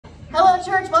up,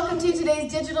 church? Welcome to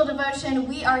today's digital devotion.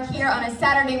 We are here on a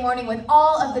Saturday morning with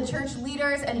all of the church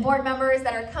leaders and board members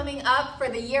that are coming up for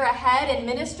the year ahead in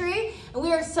ministry. And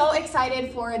we are so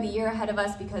excited for the year ahead of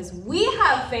us because we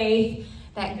have faith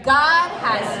that God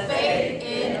has faith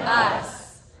in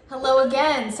us. Hello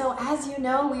again. So as you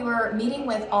know, we were meeting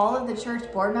with all of the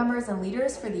church board members and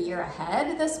leaders for the year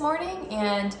ahead this morning,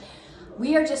 and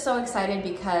we are just so excited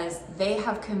because they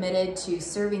have committed to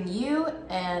serving you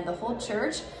and the whole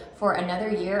church for another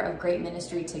year of great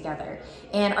ministry together.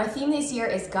 And our theme this year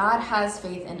is God has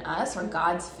faith in us, or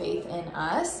God's faith in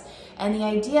us. And the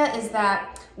idea is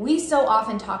that we so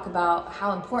often talk about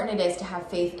how important it is to have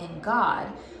faith in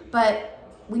God, but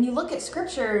when you look at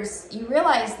scriptures, you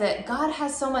realize that God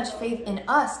has so much faith in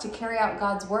us to carry out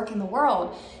God's work in the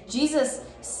world. Jesus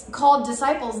called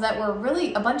disciples that were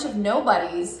really a bunch of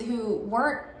nobodies who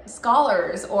weren't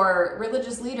scholars or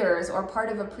religious leaders or part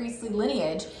of a priestly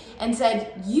lineage, and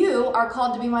said, you are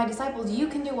called to be my disciples. You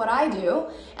can do what I do,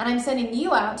 and I'm sending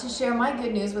you out to share my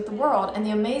good news with the world. And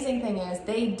the amazing thing is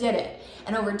they did it.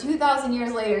 And over 2,000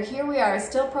 years later, here we are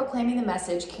still proclaiming the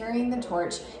message, carrying the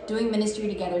torch, doing ministry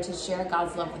together to share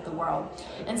God's love with the world.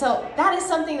 And so that is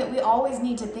something that we always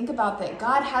need to think about, that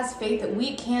God has faith that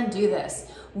we can do this.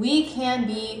 We can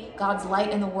be God's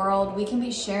light in the world. We can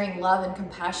be sharing love and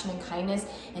compassion and kindness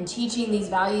and teaching these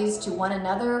values to one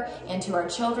another and to our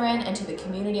children and to the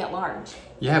community at large.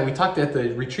 Yeah, we talked at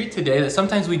the retreat today that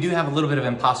sometimes we do have a little bit of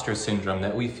imposter syndrome,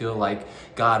 that we feel like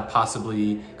God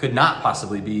could not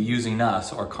possibly be using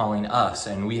us or calling us,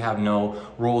 and we have no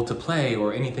role to play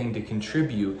or anything to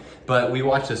contribute. But we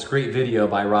watched this great video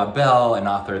by Rob Bell, an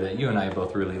author that you and I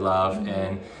both really love,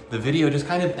 and the video just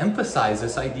kind of emphasized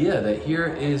this idea that here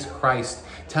is Christ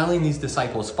telling these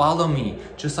disciples, follow me,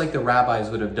 just like the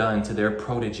rabbis would have done to their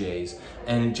proteges.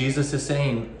 And Jesus is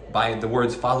saying, by the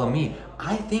words, follow me,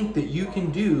 I think that you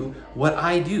can do what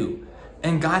I do.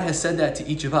 And God has said that to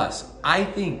each of us. I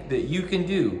think that you can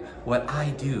do what I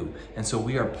do. And so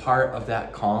we are part of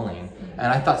that calling.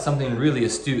 And I thought something really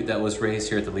astute that was raised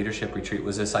here at the leadership retreat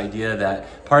was this idea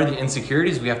that part of the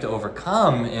insecurities we have to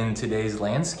overcome in today's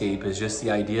landscape is just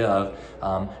the idea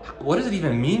of what does it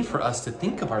even mean for us to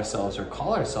think of ourselves or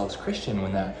call ourselves Christian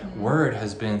when that word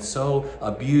has been so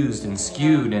abused and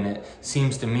skewed, and it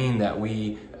seems to mean that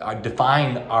we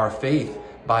define our faith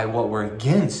by what we're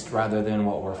against rather than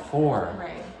what we're for.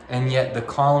 Right. And yet the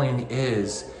calling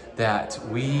is that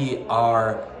we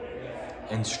are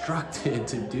instructed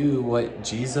to do what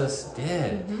Jesus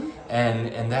did.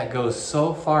 And that goes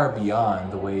so far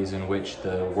beyond the ways in which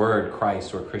the word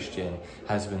Christ or Christian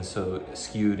has been so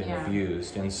skewed and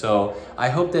abused. And so I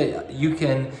hope that you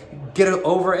can get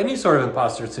over any sort of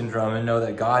imposter syndrome and know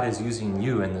that God is using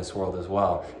you in this world as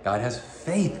well. God has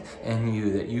faith in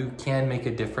you that you can make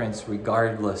a difference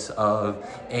regardless of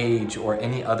age or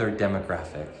any other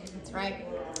demographic. That's right.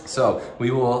 So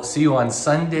we will see you on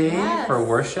Sunday for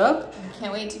worship.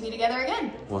 Can't wait to be together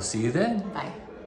again. We'll see you then. Bye.